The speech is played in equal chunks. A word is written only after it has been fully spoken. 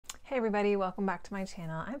Hey everybody, welcome back to my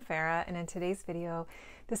channel. I'm Farrah, and in today's video,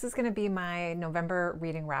 this is going to be my November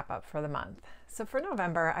reading wrap-up for the month. So for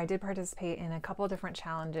November, I did participate in a couple different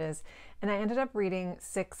challenges, and I ended up reading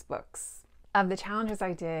 6 books. Of the challenges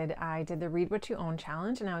I did the Read What You Own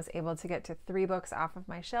challenge, and I was able to get to 3 books off of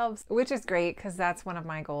my shelves, which is great because that's one of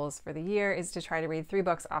my goals for the year, is to try to read 3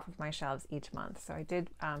 books off of my shelves each month. So I did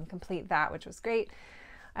complete that, which was great.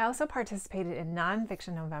 I also participated in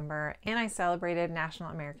Nonfiction November, and I celebrated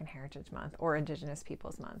National American Heritage Month, or Indigenous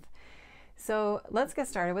Peoples Month. So let's get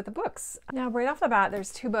started with the books. Now, right off the bat,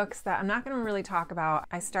 there's 2 books that I'm not going to really talk about.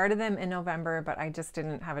 I started them in November, but I just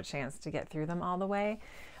didn't have a chance to get through them all the way.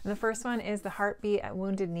 And the first one is The Heartbeat at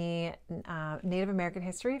Wounded Knee, Native American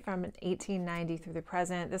History from 1890 through the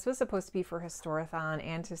present. This was supposed to be for Historathon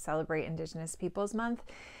and to celebrate Indigenous Peoples Month.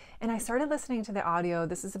 And I started listening to the audio.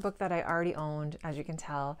 This is a book that I already owned, as you can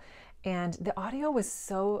tell. And the audio was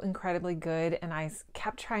so incredibly good, and I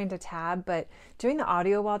kept trying to tab, but doing the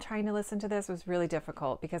audio while trying to listen to this was really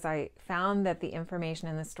difficult because I found that the information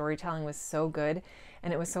and the storytelling was so good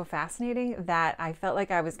and it was so fascinating that I felt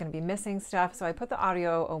like I was going to be missing stuff. So I put the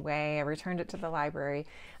audio away, I returned it to the library.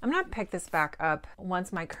 I'm going to pick this back up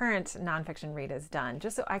once my current nonfiction read is done,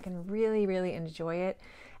 just so I can really enjoy it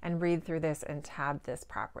and read through this and tab this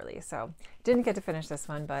properly. So didn't get to finish this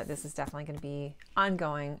one, but this is definitely going to be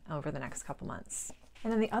ongoing over the next couple months.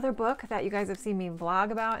 And then the other book that you guys have seen me vlog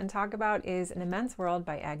about and talk about is An Immense World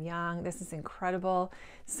by Yong. This is incredible.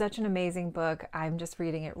 Such an amazing book. I'm just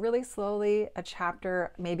reading it really slowly, a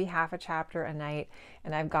chapter, maybe half a chapter a night,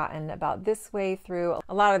 and I've gotten about this way through.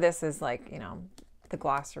 A lot of this is like, you know, the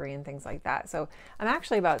glossary and things like that. So I'm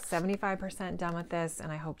actually about 75% done with this, and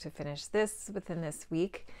I hope to finish this within this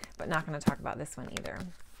week, but not going to talk about this one either.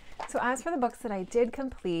 So as for the books that I did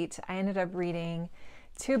complete, I ended up reading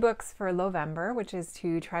 2 books for Lovember, which is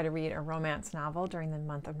to try to read a romance novel during the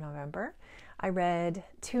month of November. I read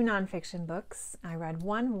 2 nonfiction books. I read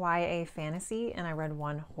 1 YA fantasy, and I read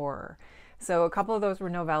 1 horror. So a couple of those were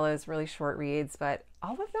novellas, really short reads, but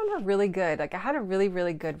all of them were really good. Like, I had a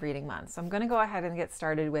really good reading month. So I'm going to go ahead and get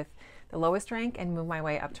started with the lowest rank and move my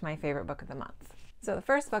way up to my favorite book of the month. So the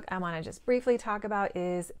first book I want to just briefly talk about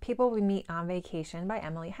is People We Meet on Vacation by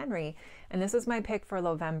Emily Henry. And this was my pick for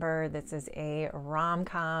Lovember. This is a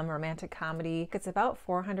rom-com, romantic comedy. It's about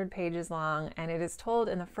 400 pages long, and it is told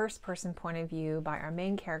in the first-person point of view by our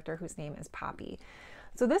main character, whose name is Poppy.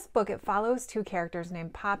 So this book, it follows 2 characters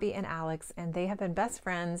named Poppy and Alex, and they have been best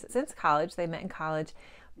friends since college. They met in college.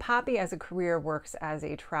 Poppy, as a career, works as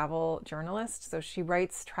a travel journalist. So she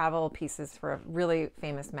writes travel pieces for a really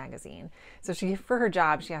famous magazine. So for her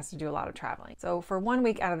job, she has to do a lot of traveling. So for 1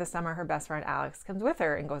 week out of the summer, her best friend Alex comes with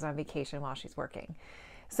her and goes on vacation while she's working.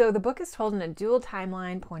 So the book is told in a dual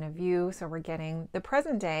timeline point of view. So we're getting the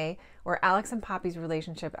present day, where Alex and Poppy's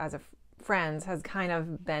relationship as friends has kind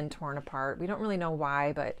of been torn apart. We don't really know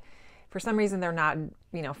why, but for some reason they're not,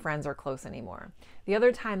 you know, friends or close anymore. The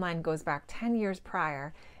other timeline goes back 10 years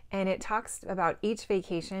prior, and it talks about each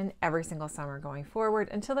vacation every single summer going forward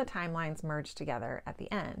until the timelines merge together at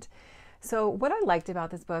the end. So what I liked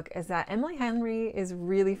about this book is that Emily Henry is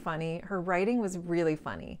really funny. Her writing was really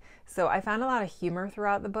funny. So I found a lot of humor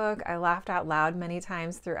throughout the book. I laughed out loud many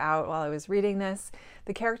times throughout while I was reading this.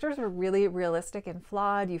 The characters were really realistic and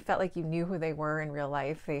flawed. You felt like you knew who they were in real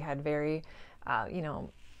life. They had very, you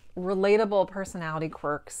know, relatable personality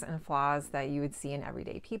quirks and flaws that you would see in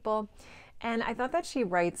everyday people. And I thought that she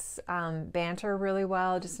writes banter really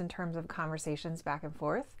well, just in terms of conversations back and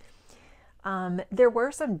forth. There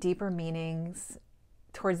were some deeper meanings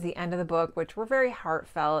towards the end of the book, which were very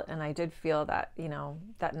heartfelt, and I did feel that, you know,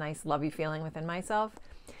 that nice lovey feeling within myself.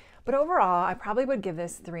 But overall, I probably would give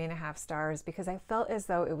this 3.5 stars because I felt as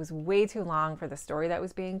though it was way too long for the story that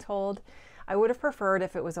was being told. I would have preferred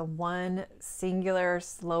if it was a one singular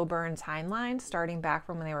slow burn timeline starting back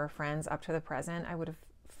from when they were friends up to the present. I would have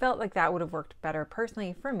felt like that would have worked better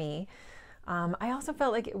personally for me. I also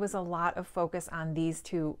felt like it was a lot of focus on these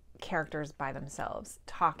 2 characters by themselves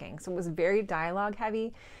talking. So it was very dialogue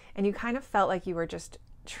heavy, and you kind of felt like you were just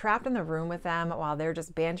trapped in the room with them while they're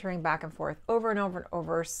just bantering back and forth over and over and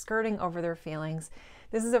over, skirting over their feelings.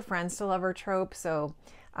 This is a friends to lover trope, so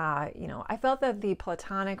you know, I felt that the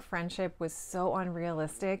platonic friendship was so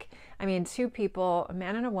unrealistic. I mean, 2 people, a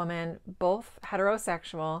man and a woman, both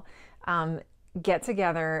heterosexual, get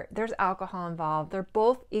together, there's alcohol involved, they're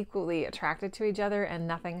both equally attracted to each other, and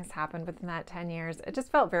nothing has happened within that 10 years. It just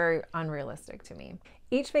felt very unrealistic to me.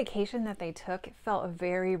 Each vacation that they took felt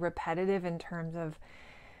very repetitive in terms of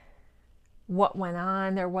what went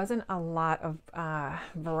on. There wasn't a lot of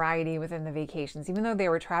variety within the vacations. Even though they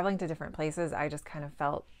were traveling to different places, I just kind of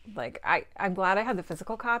felt like I'm glad I had the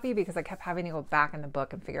physical copy, because I kept having to go back in the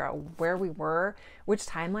book and figure out where we were, which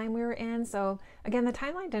timeline we were in. So again, the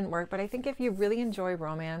timeline didn't work, but I think if you really enjoy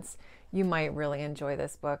romance, you might really enjoy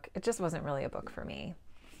this book. It just wasn't really a book for me.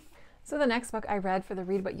 So the next book I read for the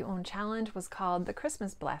Read What You Own challenge was called The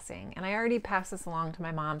Christmas Blessing. And I already passed this along to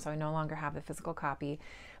my mom, so I no longer have the physical copy.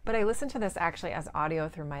 But I listened to this actually as audio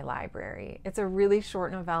through my library. It's a really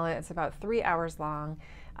short novella. It's about 3 hours long.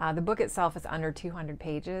 The book itself is under 200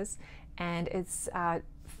 pages. And it's a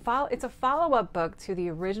follow-up book to the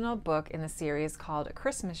original book in the series called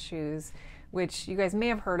Christmas Shoes, which you guys may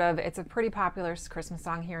have heard of. It's a pretty popular Christmas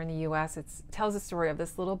song here in the US. It tells the story of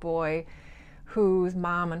this little boy whose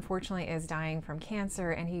mom unfortunately is dying from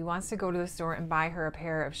cancer, and he wants to go to the store and buy her a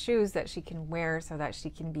pair of shoes that she can wear so that she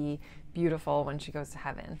can be beautiful when she goes to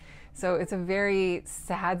heaven. So it's a very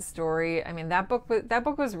sad story. I mean, that book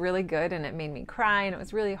was really good, and it made me cry, and it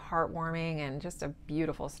was really heartwarming and just a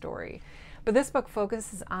beautiful story. But this book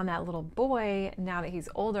focuses on that little boy now that he's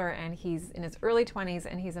older, and he's in his early 20s,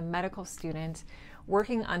 and he's a medical student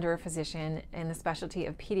working under a physician in the specialty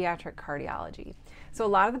of pediatric cardiology. So a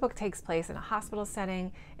lot of the book takes place in a hospital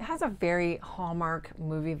setting. It has a very Hallmark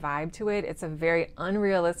movie vibe to it. It's a very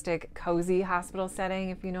unrealistic, cozy hospital setting,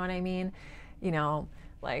 if you know what I mean. You know,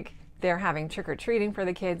 like they're having trick-or-treating for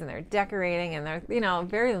the kids, and they're decorating, and they're, you know,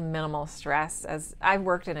 very minimal stress. As I've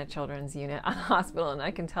worked in a children's unit on a hospital, and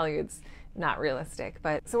I can tell you it's not realistic.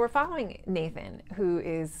 But so we're following Nathan, who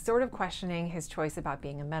is sort of questioning his choice about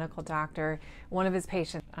being a medical doctor. One of his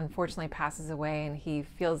patients unfortunately passes away, and he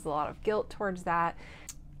feels a lot of guilt towards that.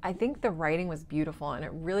 I think the writing was beautiful, and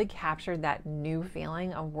it really captured that new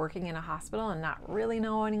feeling of working in a hospital and not really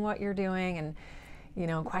knowing what you're doing, and, you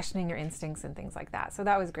know, questioning your instincts and things like that. So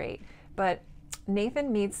that was great. But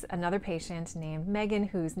Nathan meets another patient named Megan,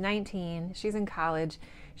 who's 19. She's in college.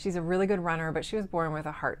 She's a really good runner, but she was born with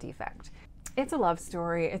a heart defect. It's a love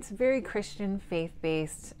story. It's very Christian,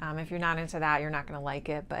 faith-based. If you're not into that, you're not going to like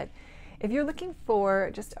it. But if you're looking for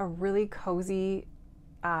just a really cozy,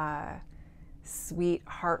 sweet,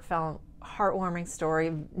 heartfelt, heartwarming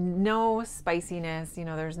story, no spiciness, you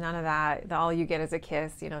know, there's none of that. All you get is a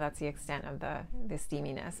kiss. You know, that's the extent of the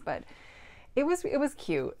steaminess. But it was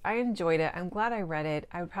cute. I enjoyed it. I'm glad I read it.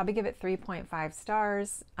 I would probably give it 3.5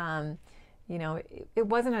 stars. You know, it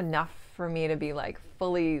wasn't enough for me to be like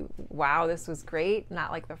fully, wow, this was great.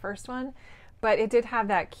 Not like the first one, but it did have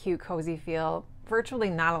that cute, cozy feel. Virtually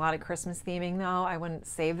not a lot of Christmas theming though. I wouldn't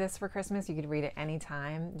save this for Christmas. You could read it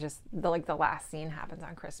anytime. Just the last scene happens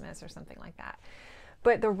on Christmas or something like that.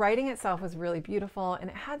 But the writing itself was really beautiful, and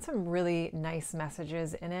it had some really nice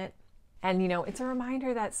messages in it. And, you know, it's a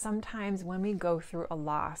reminder that sometimes when we go through a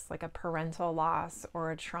loss, like a parental loss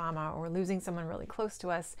or a trauma, or losing someone really close to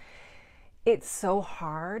us, it's so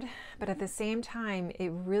hard, but at the same time, it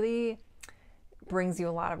really brings you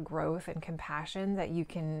a lot of growth and compassion that you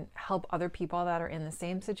can help other people that are in the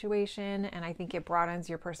same situation. And I think it broadens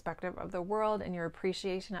your perspective of the world and your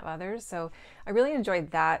appreciation of others. So I really enjoyed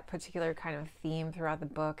that particular kind of theme throughout the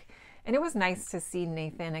book. And it was nice to see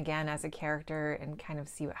Nathan again as a character and kind of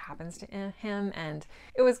see what happens to him. And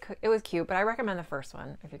it was cute, but I recommend the first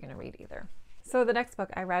one if you're going to read either. So the next book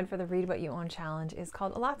I read for the Read What You Own challenge is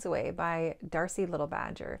called Elatsoe by Darcie Little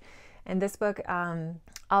Badger. And this book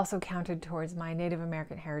also counted towards my Native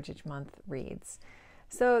American Heritage Month reads.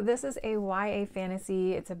 So this is a YA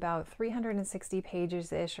fantasy. It's about 360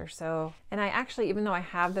 pages-ish or so. And I actually, even though I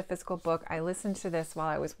have the physical book, I listened to this while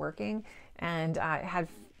I was working, and it had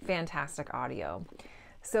fantastic audio.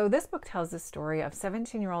 So this book tells the story of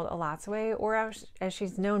 17-year-old Elatsoe, or as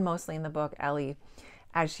she's known mostly in the book, Ellie,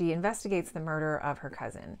 as she investigates the murder of her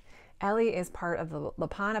cousin. Ellie is part of the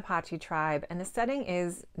Lipan Apache tribe, and the setting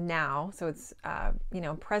is now, so it's you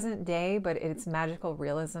know, present day, but it's magical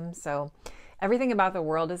realism. So everything about the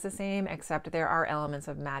world is the same, except there are elements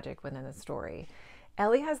of magic within the story.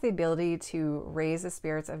 Ellie has the ability to raise the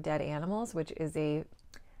spirits of dead animals, which is a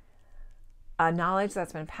knowledge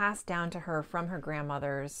that's been passed down to her from her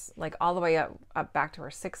grandmothers, like all the way up back to her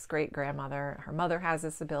 6th great grandmother. Her mother has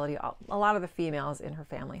this ability. A lot of the females in her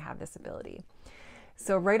family have this ability.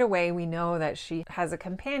 So right away, we know that she has a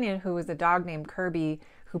companion who is a dog named Kirby,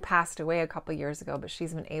 who passed away a couple years ago, but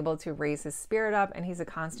she's been able to raise his spirit up, and he's a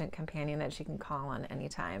constant companion that she can call on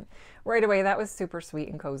anytime. Right away, that was super sweet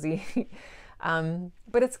and cozy.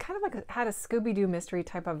 But it's kind of like had a Scooby-Doo mystery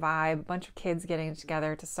type of vibe, a bunch of kids getting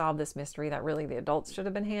together to solve this mystery that really the adults should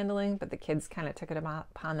have been handling, but the kids kind of took it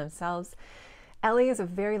upon themselves. Ellie is a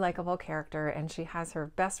very likable character, and she has her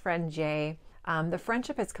best friend Jay, The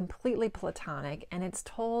friendship is completely platonic, and it's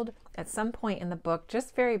told at some point in the book,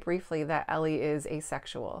 just very briefly, that Ellie is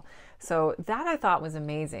asexual. So that I thought was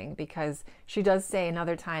amazing, because she does say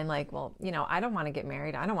another time, like, well, you know, I don't want to get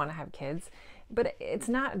married, I don't want to have kids. But it's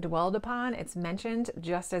not dwelled upon, it's mentioned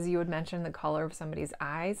just as you would mention the color of somebody's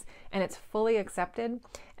eyes, and it's fully accepted.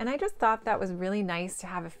 And I just thought that was really nice to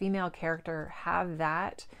have a female character have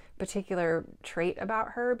that particular trait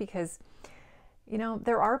about her, because, you know,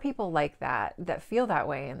 there are people like that that feel that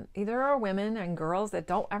way. And there are women and girls that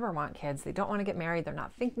don't ever want kids. They don't want to get married. They're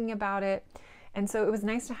not thinking about it. And so it was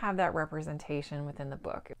nice to have that representation within the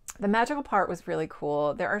book. The magical part was really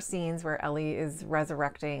cool. There are scenes where Ellie is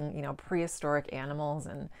resurrecting, you know, prehistoric animals.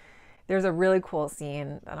 And there's a really cool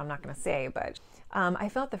scene that I'm not going to say, but I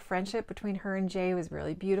felt the friendship between her and Jay was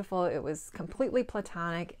really beautiful. It was completely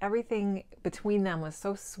platonic. Everything between them was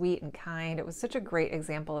so sweet and kind. It was such a great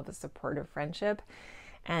example of a supportive friendship.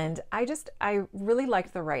 And I really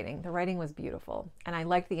liked the writing. The writing was beautiful. And I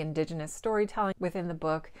liked the Indigenous storytelling within the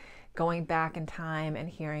book, going back in time and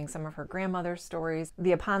hearing some of her grandmother's stories,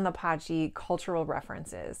 the Apanlapachi cultural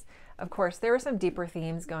references. Of course, there were some deeper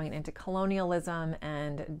themes going into colonialism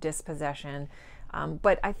and dispossession,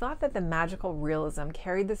 but I thought that the magical realism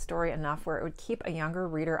carried the story enough where it would keep a younger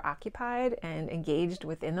reader occupied and engaged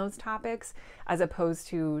within those topics, as opposed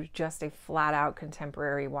to just a flat-out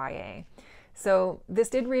contemporary YA. So this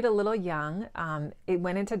did read a little young. It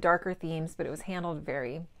went into darker themes, but it was handled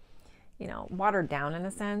very, you know, watered down in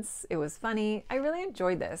a sense. It was funny. I really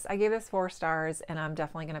enjoyed this. I gave this 4 stars, and I'm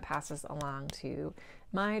definitely going to pass this along to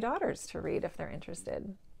my daughters to read if they're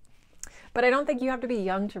interested. But I don't think you have to be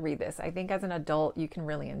young to read this. I think as an adult, you can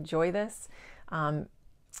really enjoy this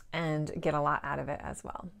and get a lot out of it as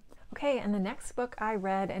well. Okay, and the next book I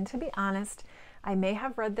read, and to be honest, I may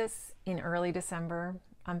have read this in early December.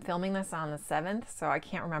 I'm filming this on the 7th, so I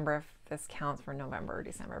can't remember if this counts for November or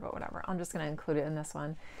December, but whatever. I'm just going to include it in this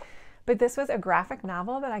one. But this was a graphic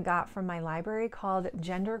novel that I got from my library called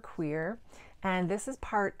Genderqueer. And this is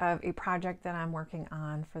part of a project that I'm working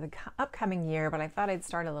on for the upcoming year, but I thought I'd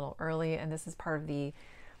start a little early. And this is part of the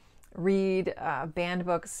Read Banned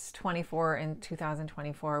Books 24 in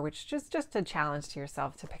 2024, which is just a challenge to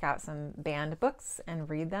yourself to pick out some banned books and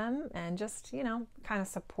read them and just, you know, kind of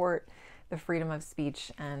support the freedom of speech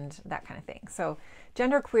and that kind of thing. So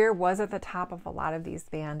Genderqueer was at the top of a lot of these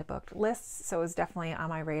banned book lists, so it was definitely on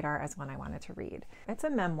my radar as one I wanted to read. It's a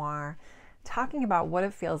memoir talking about what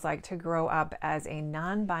it feels like to grow up as a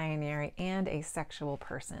non-binary and asexual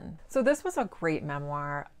person. So this was a great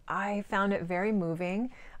memoir. I found it very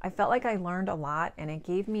moving. I felt like I learned a lot, and it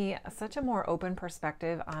gave me such a more open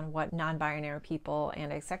perspective on what non-binary people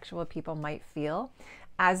and asexual people might feel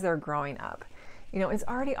as they're growing up. You know, it's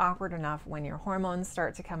already awkward enough when your hormones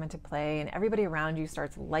start to come into play and everybody around you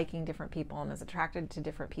starts liking different people and is attracted to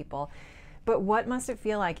different people. But what must it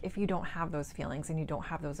feel like if you don't have those feelings and you don't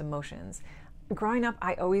have those emotions? Growing up,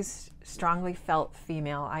 I always strongly felt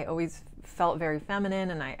female. I always felt very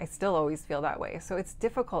feminine, and I still always feel that way. So it's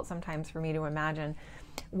difficult sometimes for me to imagine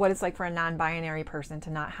what it's like for a non-binary person to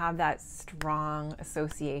not have that strong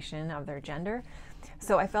association of their gender.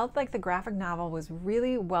 So I felt like the graphic novel was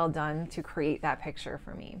really well done to create that picture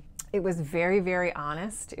for me. It was very, very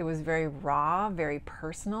honest. It was very raw, very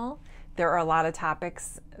personal. There are a lot of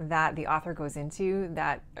topics that the author goes into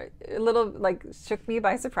that a little like shook me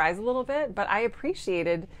by surprise a little bit, but I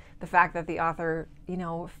appreciated the fact that the author, you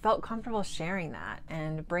know, felt comfortable sharing that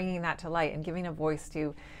and bringing that to light and giving a voice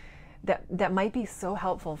to that might be so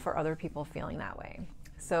helpful for other people feeling that way.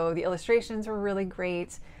 So the illustrations were really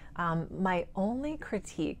great. My only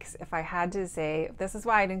critiques, if I had to say, this is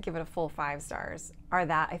why I didn't give it a full 5 stars, are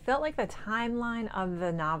that I felt like the timeline of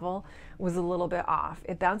the novel was a little bit off.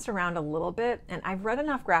 It bounced around a little bit, and I've read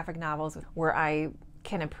enough graphic novels where I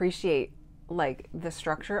can appreciate like the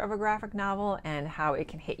structure of a graphic novel and how it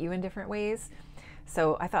can hit you in different ways.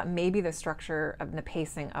 So I thought maybe the structure of the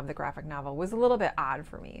pacing of the graphic novel was a little bit odd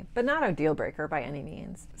for me, but not a deal breaker by any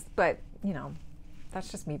means. But, you know, that's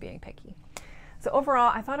just me being picky. So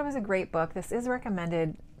overall, I thought it was a great book. This is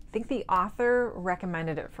recommended. I think the author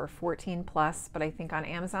recommended it for 14 plus, but I think on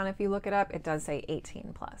Amazon, if you look it up, it does say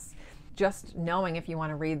 18 plus. Just knowing if you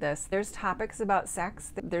want to read this, there's topics about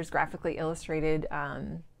sex. There's graphically illustrated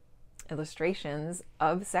illustrations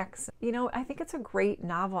of sex. You know, I think it's a great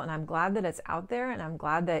novel, and I'm glad that it's out there, and I'm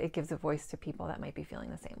glad that it gives a voice to people that might be feeling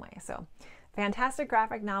the same way. So fantastic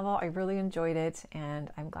graphic novel. I really enjoyed it,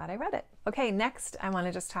 and I'm glad I read it. Okay, next I want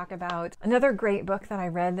to just talk about another great book that I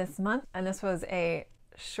read this month, and this was a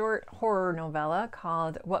short horror novella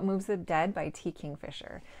called What Moves the Dead by T.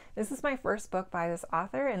 Kingfisher. This is my first book by this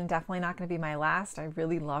author and definitely not going to be my last. I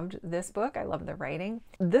really loved this book. I love the writing.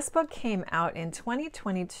 This book came out in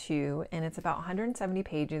 2022 and it's about 170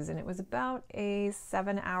 pages and it was about a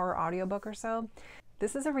 7-hour audiobook or so.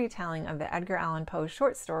 This is a retelling of the Edgar Allan Poe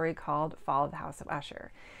short story called Fall of the House of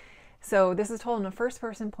Usher. So this is told in a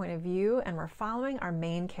first-person point of view and we're following our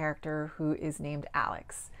main character who is named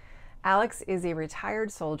Alex. Alex is a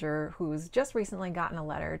retired soldier who's just recently gotten a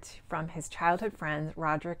letter from his childhood friends,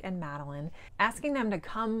 Roderick and Madeline, asking them to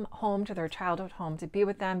come home to their childhood home to be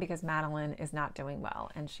with them because Madeline is not doing well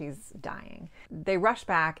and she's dying. They rush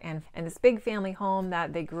back and this big family home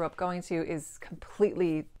that they grew up going to is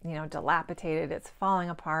completely, dilapidated. It's falling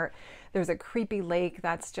apart. There's a creepy lake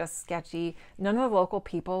that's just sketchy. None of the local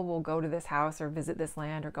people will go to this house or visit this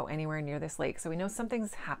land or go anywhere near this lake. So we know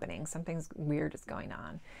something's happening. Something's weird is going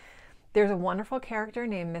on. There's a wonderful character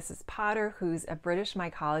named Mrs. Potter who's a British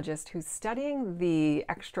mycologist who's studying the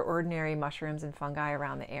extraordinary mushrooms and fungi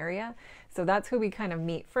around the area. So that's who we kind of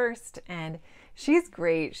meet first. And she's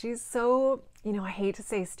great. She's so, I hate to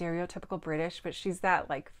say stereotypical British, but she's that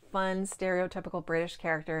like fun stereotypical British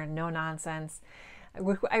character and no nonsense.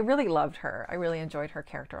 I really loved her. I really enjoyed her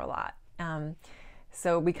character a lot.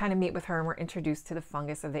 So we kind of meet with her and we're introduced to the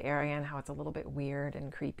fungus of the area and how it's a little bit weird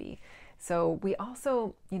and creepy. So we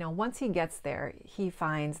also, once he gets there, he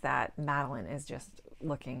finds that Madeline is just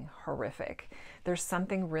looking horrific. There's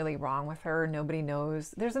something really wrong with her. Nobody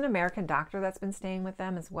knows. There's an American doctor that's been staying with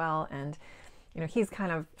them as well. And, he's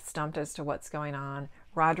kind of stumped as to what's going on.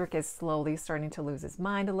 Roderick is slowly starting to lose his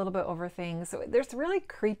mind a little bit over things. So there's a really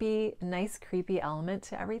nice creepy element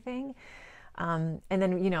to everything. And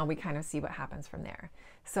then, we kind of see what happens from there.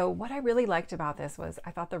 So what I really liked about this was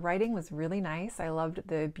I thought the writing was really nice. I loved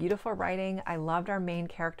the beautiful writing. I loved our main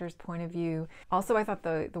character's point of view. Also, I thought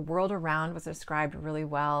the world around was described really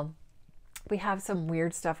well. We have some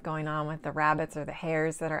weird stuff going on with the rabbits or the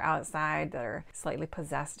hares that are outside that are slightly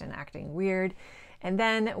possessed and acting weird. And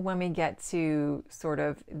then when we get to sort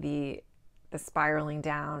of the spiraling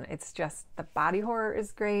down, it's just the body horror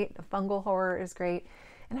is great. The fungal horror is great.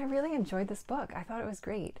 And I really enjoyed this book. I thought it was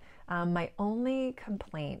great. My only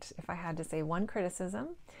complaint, if I had to say one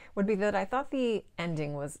criticism, would be that I thought the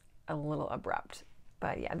ending was a little abrupt.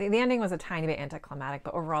 But yeah, the ending was a tiny bit anticlimactic,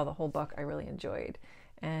 but overall the whole book I really enjoyed.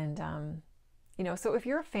 And, so if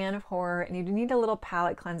you're a fan of horror and you need a little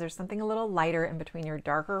palate cleanser, something a little lighter in between your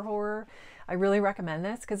darker horror, I really recommend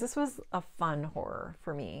this because this was a fun horror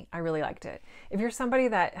for me. I really liked it. If you're somebody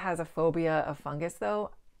that has a phobia of fungus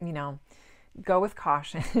though, go with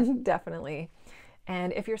caution, definitely.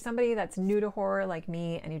 And if you're somebody that's new to horror like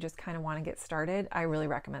me and you just kind of want to get started, I really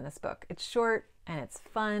recommend this book. It's short and it's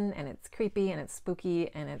fun and it's creepy and it's spooky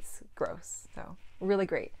and it's gross. So really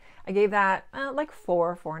great. I gave that like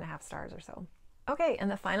 4.5 stars or so. Okay, and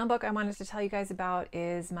the final book I wanted to tell you guys about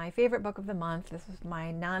is my favorite book of the month. This was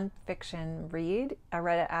my nonfiction read. I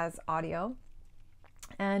read it as audio.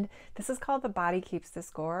 And this is called The Body Keeps the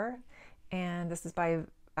Score. And this is by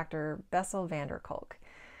Dr. Bessel van der Kolk.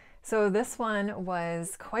 So this one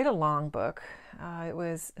was quite a long book. It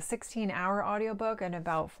was a 16-hour audiobook and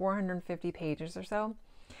about 450 pages or so.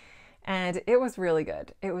 And it was really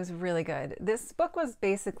good. It was really good. This book was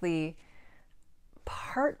basically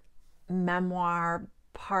part memoir,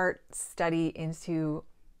 part study into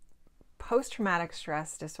post-traumatic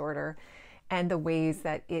stress disorder and the ways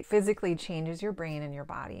that it physically changes your brain and your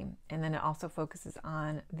body. And then it also focuses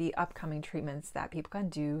on the upcoming treatments that people can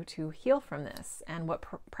do to heal from this and what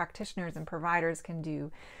practitioners and providers can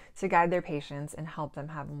do to guide their patients and help them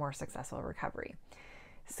have a more successful recovery.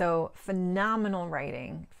 So phenomenal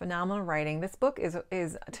writing, phenomenal writing. This book is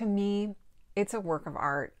to me, it's a work of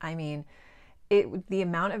art. I mean, the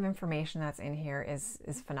amount of information that's in here is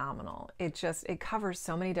phenomenal. It covers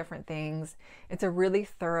so many different things. It's a really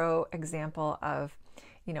thorough example of,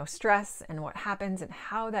 stress and what happens and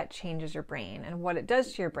how that changes your brain and what it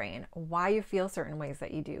does to your brain, why you feel certain ways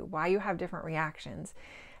that you do, why you have different reactions,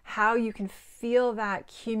 how you can feel that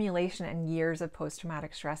accumulation and years of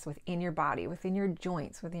post-traumatic stress within your body, within your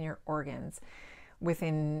joints, within your organs,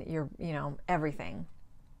 within your, everything.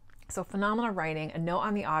 So phenomenal writing. A note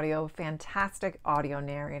on the audio, fantastic audio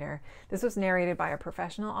narrator. This was narrated by a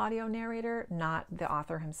professional audio narrator, not the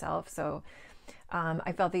author himself. So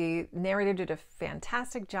I felt the narrator did a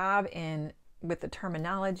fantastic job with the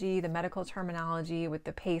terminology, the medical terminology, with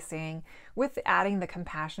the pacing, with adding the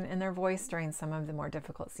compassion in their voice during some of the more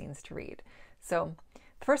difficult scenes to read. So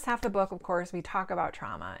The first half of the book, of course, we talk about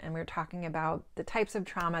trauma, and we're talking about the types of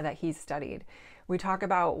trauma that he's studied. We talk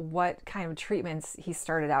about what kind of treatments he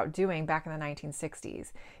started out doing back in the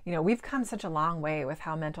 1960s. You know, we've come such a long way with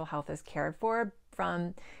how mental health is cared for,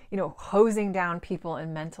 from, you know, hosing down people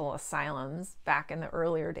in mental asylums back in the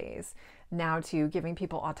earlier days, now to giving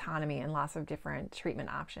people autonomy and lots of different treatment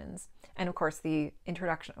options. And of course, the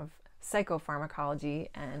introduction of psychopharmacology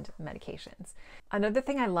and medications. Another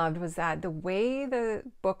thing I loved was that the way the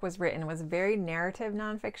book was written was very narrative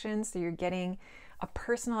nonfiction. So you're getting a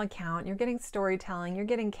personal account, you're getting storytelling, you're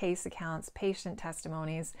getting case accounts, patient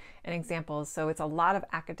testimonies, and examples. So it's a lot of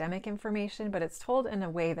academic information, but it's told in a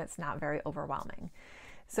way that's not very overwhelming.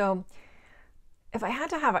 So if I had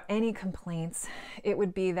to have any complaints, it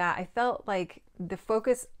would be that I felt like the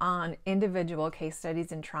focus on individual case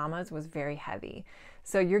studies and traumas was very heavy.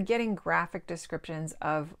 So you're getting graphic descriptions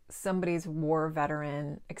of somebody's war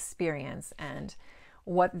veteran experience and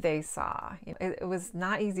what they saw. It was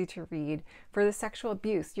not easy to read. For the sexual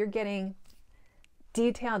abuse, you're getting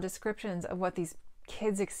detailed descriptions of what these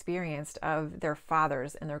kids experienced of their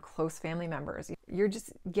fathers and their close family members. You're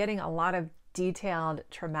just getting a lot of detailed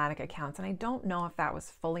traumatic accounts, and I don't know if that was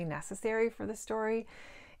fully necessary for the story.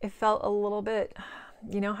 It felt a little bit,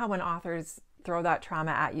 you know how when authors throw that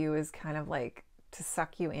trauma at you is kind of like to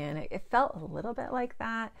suck you in. It felt a little bit like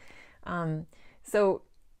that. So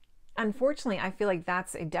unfortunately, I feel like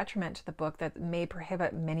that's a detriment to the book that may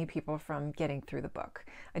prohibit many people from getting through the book.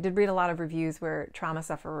 I did read a lot of reviews where trauma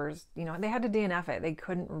sufferers, you know, they had to DNF it. They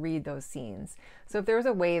couldn't read those scenes. So if there was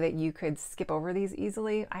a way that you could skip over these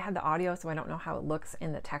easily, I had the audio, so I don't know how it looks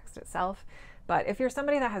in the text itself. But if you're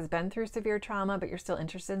somebody that has been through severe trauma, but you're still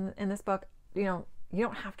interested in this book, you know, you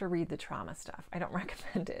don't have to read the trauma stuff. I don't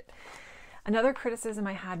recommend it. Another criticism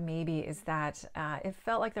I had maybe is that it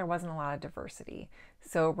felt like there wasn't a lot of diversity.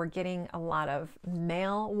 So we're getting a lot of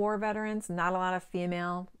male war veterans, not a lot of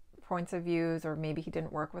female points of views, or maybe he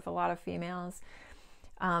didn't work with a lot of females.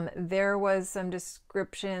 There was some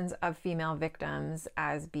descriptions of female victims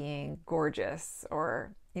as being gorgeous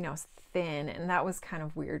or, you know, thin, and that was kind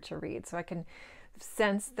of weird to read. So I can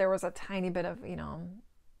sense there was a tiny bit of, you know,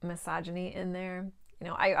 misogyny in there. You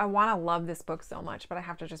know, I want to love this book so much, but I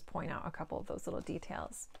have to just point out a couple of those little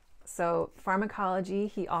details. So pharmacology,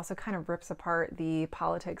 he also kind of rips apart the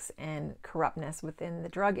politics and corruptness within the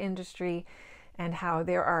drug industry and how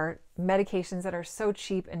there are medications that are so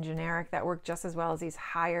cheap and generic that work just as well as these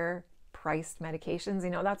higher priced medications. You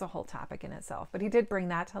know, that's a whole topic in itself, but he did bring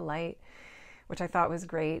that to light, which I thought was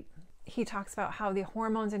great. He talks about how the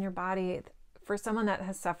hormones in your body, for someone that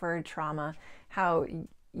has suffered trauma, how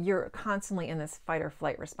you're constantly in this fight or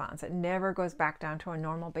flight response. It never goes back down to a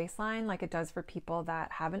normal baseline like it does for people that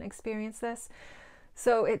haven't experienced this.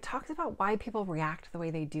 So it talks about why people react the way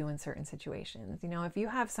they do in certain situations. You know, if you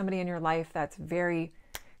have somebody in your life that's very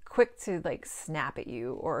quick to like snap at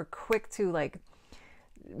you, or quick to like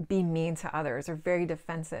be mean to others, or very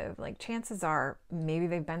defensive, like chances are maybe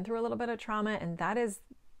they've been through a little bit of trauma, and that is,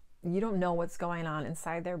 you don't know what's going on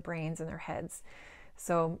inside their brains and their heads.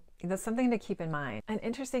 So that's something to keep in mind. An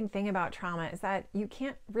interesting thing about trauma is that you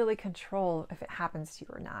can't really control if it happens to you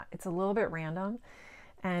or not. It's a little bit random.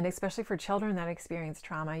 And especially for children that experience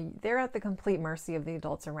trauma, they're at the complete mercy of the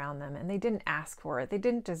adults around them, and they didn't ask for it. They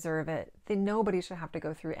didn't deserve it. Nobody should have to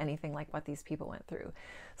go through anything like what these people went through.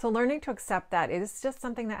 So learning to accept that it is just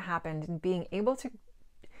something that happened, and being able to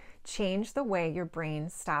change the way your brain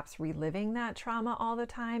stops reliving that trauma all the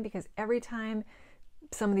time, because every time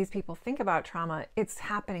some of these people think about trauma, it's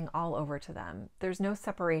happening all over to them. There's no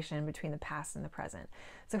separation between the past and the present.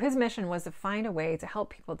 So his mission was to find a way to help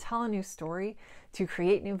people tell a new story, to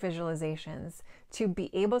create new visualizations, to be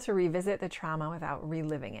able to revisit the trauma without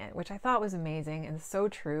reliving it, which I thought was amazing and so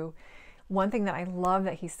true. One thing that I love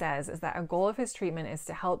that he says is that a goal of his treatment is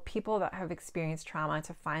to help people that have experienced trauma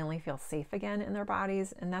to finally feel safe again in their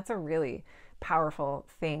bodies. And that's a really powerful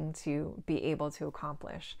thing to be able to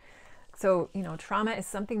accomplish. So, you know, trauma is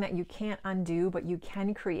something that you can't undo, but you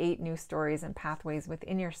can create new stories and pathways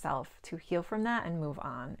within yourself to heal from that and move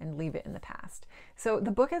on and leave it in the past. So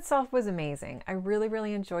the book itself was amazing. I really,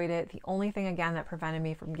 really enjoyed it. The only thing, again, that prevented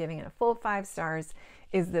me from giving it a full 5 stars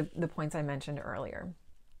is the points I mentioned earlier.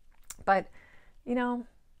 But, you know,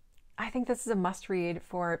 I think this is a must read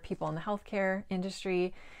for people in the healthcare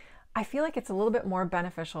industry. I feel like it's a little bit more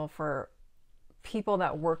beneficial for people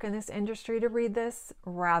that work in this industry to read this,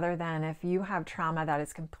 rather than if you have trauma that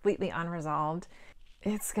is completely unresolved.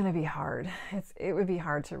 It's going to be hard. It would be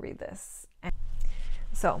hard to read this.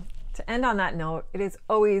 So to end on that note, it is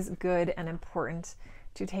always good and important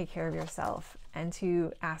to take care of yourself and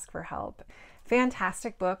to ask for help.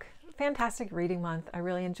 Fantastic book, fantastic reading month. I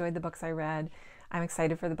really enjoyed the books I read. I'm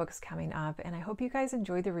excited for the books coming up, and I hope you guys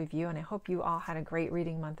enjoyed the review, and I hope you all had a great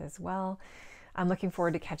reading month as well. I'm looking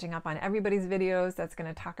forward to catching up on everybody's videos that's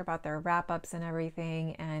going to talk about their wrap-ups and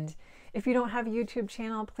everything. And if you don't have a YouTube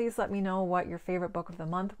channel, please let me know what your favorite book of the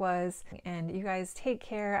month was. And you guys take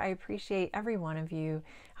care. I appreciate every one of you.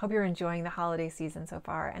 Hope you're enjoying the holiday season so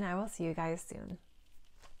far, and I will see you guys soon.